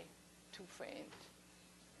 way, way too faint.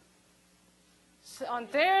 So, and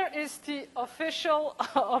there is the official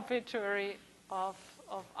obituary of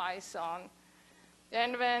ISON.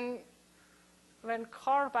 And when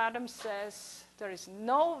Carl Badham says there is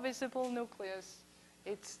no visible nucleus,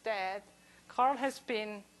 it's dead, Carl has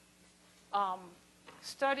been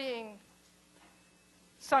studying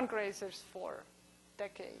sun grazers for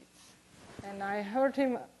decades. And I heard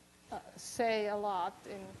him say a lot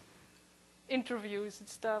in interviews and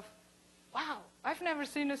stuff, wow, I've never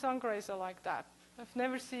seen a sun grazer like that. I've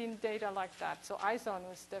never seen data like that. So ISON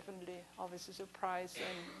was definitely always a surprise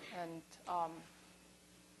and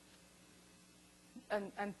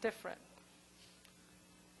different.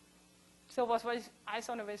 So was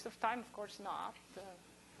ISON a waste of time? Of course not.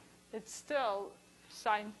 It's still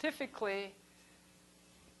scientifically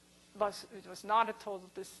it was not a total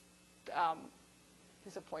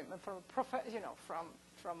disappointment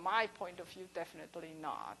from my point of view. Definitely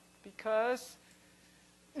not, because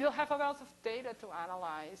you'll have a wealth of data to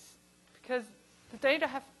analyze, because the data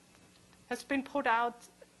has been put out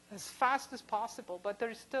as fast as possible, but there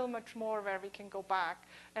is still much more where we can go back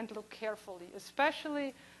and look carefully,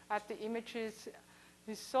 especially at the images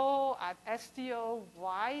we saw at SDO.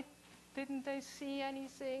 Why didn't they see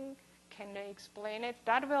anything? Can they explain it?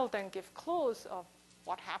 That will then give clues of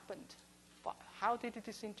what happened. How did it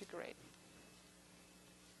disintegrate?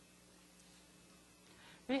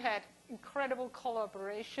 We had incredible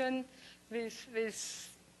collaboration with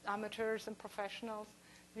amateurs and professionals.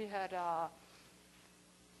 We had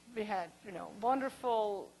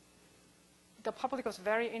wonderful. The public was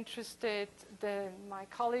very interested. My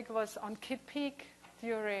colleague was on Kitt Peak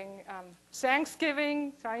during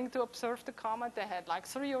Thanksgiving, trying to observe the comet. They had like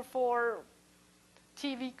 3 or 4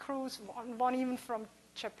 TV crews, one even from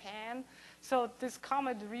Japan. So this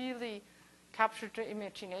comet really captured the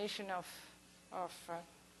imagination of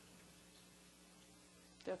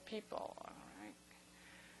the people. All right.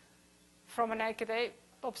 From a naked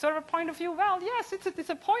observer point of view, well, yes, it's a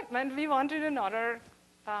disappointment. We wanted another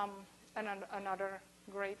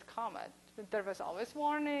great comet. But there was always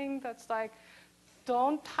warning. That's like,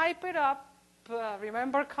 don't type it up.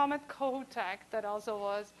 Remember Comet Kohatak? That also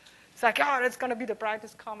was. It's like, oh, it's going to be the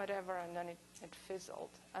brightest comet ever, and then it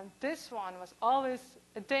fizzled. And this one was always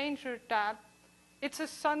a danger that it's a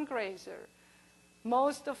sun grazer.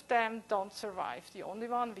 Most of them don't survive. The only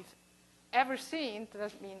one we've ever seen,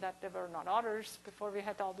 doesn't mean that there were not others before we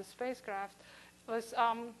had all the spacecraft, was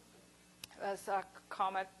a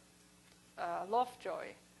comet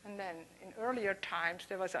Lovejoy. And then in earlier times,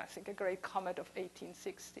 there was, I think, a great comet of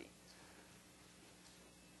 1860.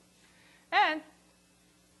 And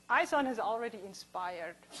ISON has already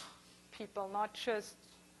inspired people, not just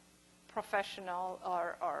professional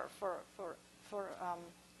or for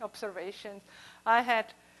observations.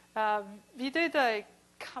 We did a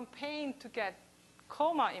campaign to get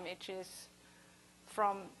coma images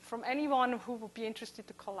from anyone who would be interested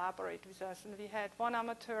to collaborate with us. And we had one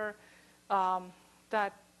amateur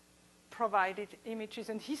that provided images,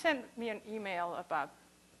 and he sent me an email about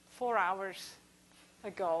 4 hours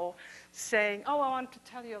ago saying, oh, I want to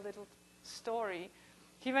tell you a little story.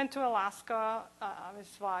 He went to Alaska with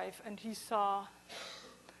his wife, and he saw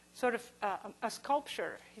sort of a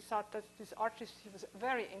sculpture. He thought that this artist, he was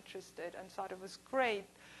very interested and thought it was great.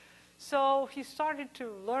 So he started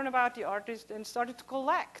to learn about the artist and started to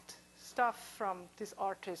collect stuff from this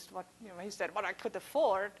artist. He said, what I could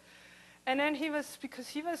afford. And then because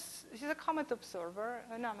he's a comet observer,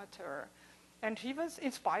 an amateur, and he was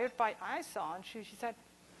inspired by ISON. She said,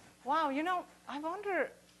 wow, I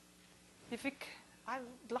wonder if I'd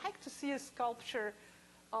like to see a sculpture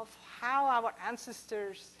of how our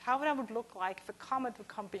ancestors, how that would look like if a comet would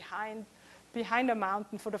come behind a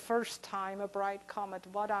mountain for the first time, a bright comet,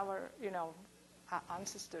 what our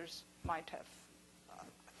ancestors might have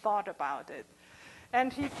thought about it.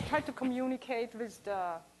 And he tried to communicate with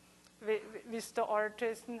the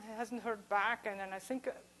artist and hasn't heard back. And then I think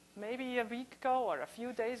maybe a week ago or a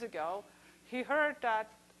few days ago, he heard that,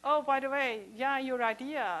 oh, by the way, yeah, your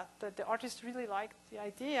idea, that the artist really liked the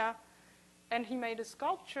idea, and he made a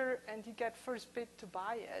sculpture, and he got first bid to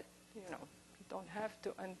buy it. You don't have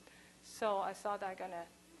to. And so I thought I'm going to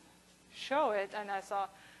show it, and I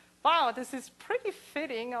thought, wow, this is pretty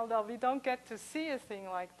fitting, although we don't get to see a thing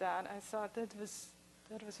like that. I thought that was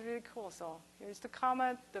really cool. So here's the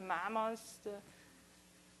comet, the mammoths,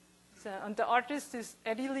 and the artist is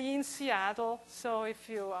Eddie Lee in Seattle. So if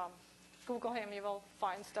you Google him, you will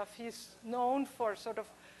find stuff. He's known for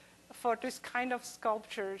for this kind of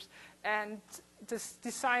sculptures. And this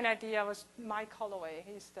design idea was Mike Holloway.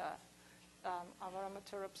 He's our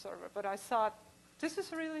amateur observer. But I thought,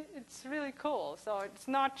 it's really cool. So it's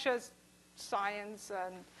not just science,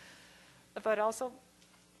 but also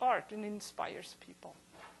art, and inspires people.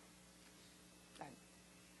 And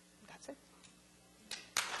that's it.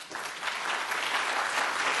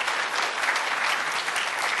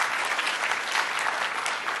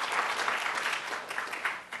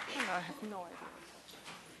 I have no idea.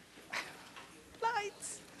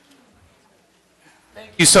 Lights.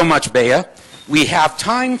 Thank you so much, Bea. We have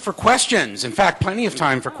time for questions. In fact, plenty of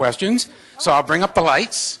time for questions. So I'll bring up the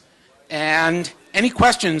lights. And Any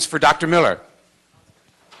questions for Dr. Miller?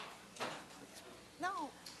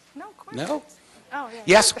 No questions. No? Oh, yeah.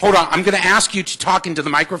 Yes, hold on. I'm going to ask you to talk into the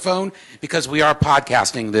microphone because we are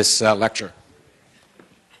podcasting this lecture.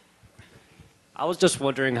 I was just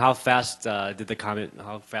wondering how fast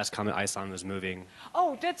Comet ISON was moving.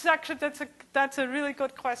 Oh, that's a really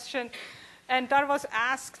good question, and that was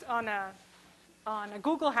asked on a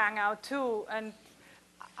Google Hangout too. And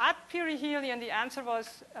at perihelion, the answer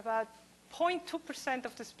was about 0.2%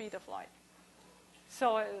 of the speed of light.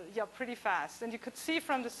 So yeah, pretty fast. And you could see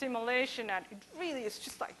from the simulation that it really is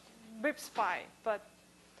just like whips by. But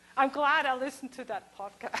I'm glad I listened to that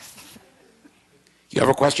podcast. You have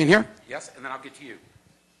a question here? Yes, and then I'll get to you.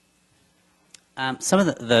 Some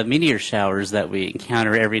of the meteor showers that we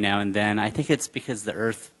encounter every now and then, I think it's because the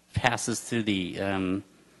Earth passes through the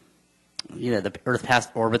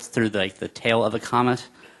Earth orbits through the tail of a comet.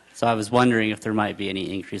 So I was wondering if there might be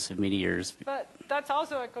any increase of meteors. But that's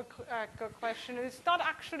also a good question. It's not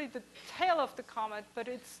actually the tail of the comet, but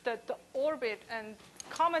it's the orbit. And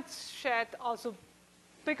comets shed also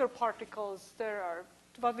bigger particles. There are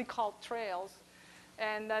what we call trails.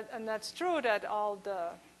 And that's true that all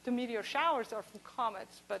the meteor showers are from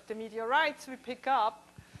comets, but the meteorites we pick up,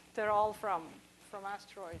 they're all from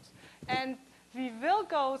asteroids. And we will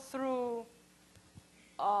go through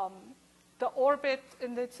the orbit,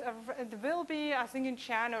 and it will be, I think, in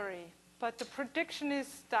January. But the prediction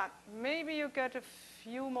is that maybe you get a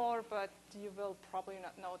few more, but you will probably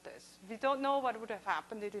not notice. We don't know what would have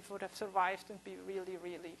happened if it would have survived and be really,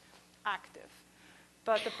 really active.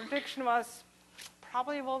 But the prediction was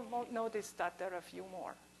probably won't notice that there are a few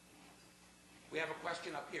more. We have a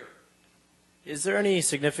question up here. Is there any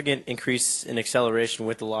significant increase in acceleration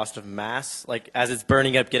with the loss of mass? Like, as it's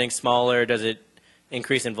burning up, getting smaller, does it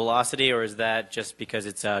increase in velocity, or is that just because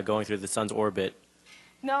it's going through the sun's orbit?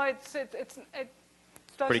 No, it doesn't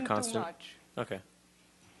Pretty constant. do much. Okay.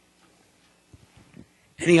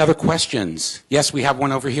 Any other questions? Yes, we have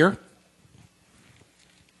one over here.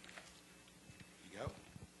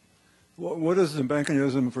 What is the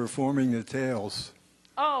mechanism for forming the tails?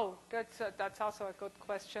 Oh, that's also a good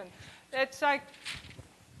question. It's like,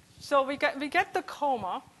 so we get the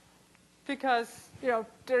coma because there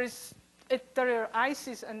are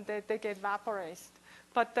ices and they get vaporized,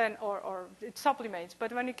 but then or it sublimates.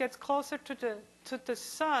 But when it gets closer to the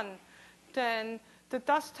sun, then the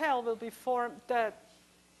dust tail will be formed. The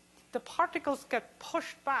particles get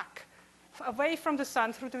pushed back away from the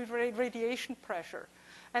sun through the radiation pressure.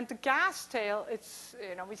 And the gas tail, it's,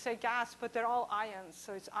 we say gas, but they're all ions,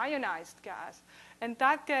 so it's ionized gas. And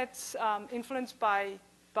that gets influenced by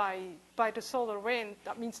the solar wind.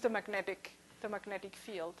 That means the magnetic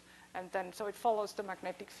field. And then, so it follows the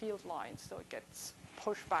magnetic field lines, so it gets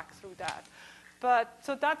pushed back through that.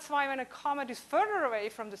 So that's why when a comet is further away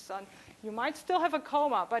from the sun, you might still have a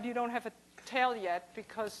coma, but you don't have a tail yet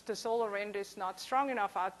because the solar wind is not strong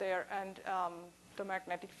enough out there, and the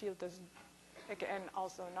magnetic field doesn't. Again,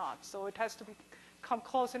 also not. So it has to come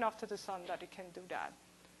close enough to the sun that it can do that.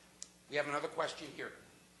 We have another question here.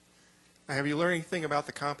 Have you learned anything about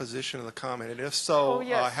the composition of the comet? And if so,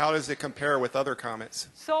 yes. How does it compare with other comets?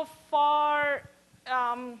 So far,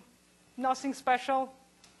 nothing special.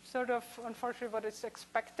 Sort of, unfortunately, what is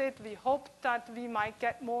expected. We hoped that we might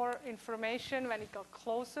get more information when it got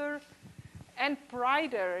closer and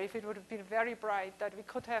brighter. If it would have been very bright, that we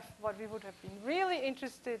could have, what we would have been really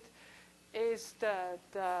interested is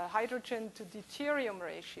the hydrogen to deuterium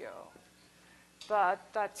ratio. But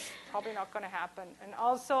that's probably not going to happen. And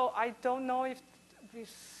also, I don't know if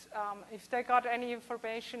they got any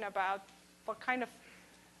information about what kind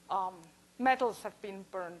of metals have been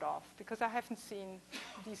burned off, because I haven't seen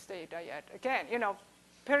these data yet. Again,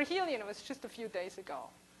 perihelion was just a few days ago.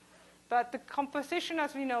 But the composition,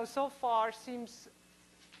 as we know so far, seems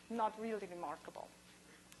not really remarkable.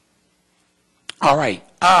 All right.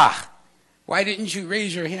 Why didn't you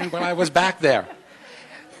raise your hand while I was back there?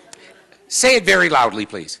 Say it very loudly,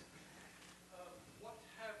 please. What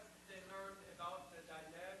have they learned about the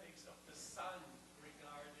dynamics of the sun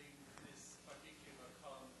regarding this particular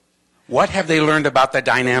comet? What have they learned about the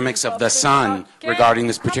dynamics of the sun regarding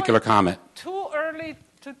this particular comet? Too early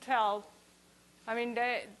to tell. I mean,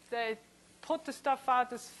 they put the stuff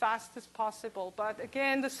out as fast as possible. But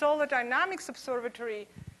again, the Solar Dynamics Observatory,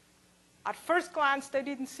 at first glance, they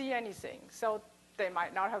didn't see anything. So they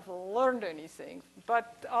might not have learned anything.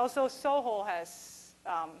 But also SOHO has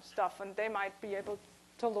stuff, and they might be able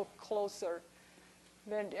to look closer.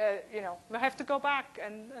 Then, we have to go back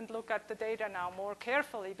and look at the data now more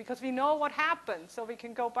carefully, because we know what happened. So we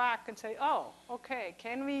can go back and say, oh, okay,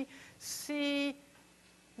 can we see,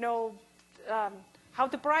 how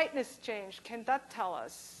the brightness changed. Can that tell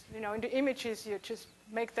us? You know, in the images, you just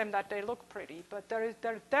make them that they look pretty, but there's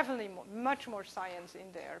definitely much more science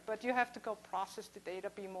in there. But you have to go process the data,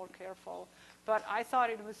 be more careful. But I thought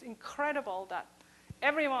it was incredible that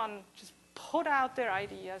everyone just put out their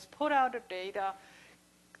ideas, put out their data,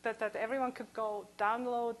 that everyone could go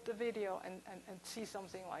download the video and see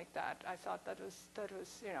something like that. I thought that was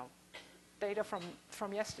you know, data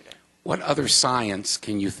from yesterday. What other science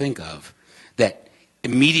can you think of that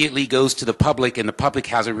immediately goes to the public and the public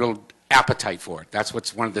has a real appetite for it? That's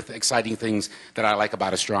what's one of the exciting things that I like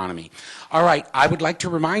about astronomy. All right, I would like to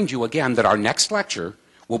remind you again that our next lecture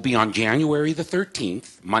will be on January the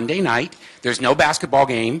 13th, Monday night. There's no basketball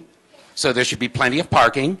game, so there should be plenty of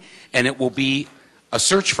parking, and it will be a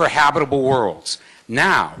search for habitable worlds.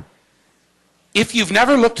 Now, if you've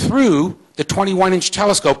never looked through the 21-inch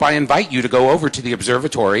telescope, I invite you to go over to the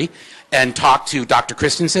observatory and talk to Dr.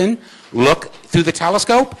 Christensen, look through the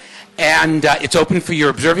telescope, and it's open for your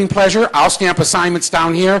observing pleasure. I'll stamp assignments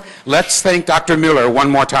down here. Let's thank Dr. Mueller one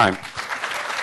more time.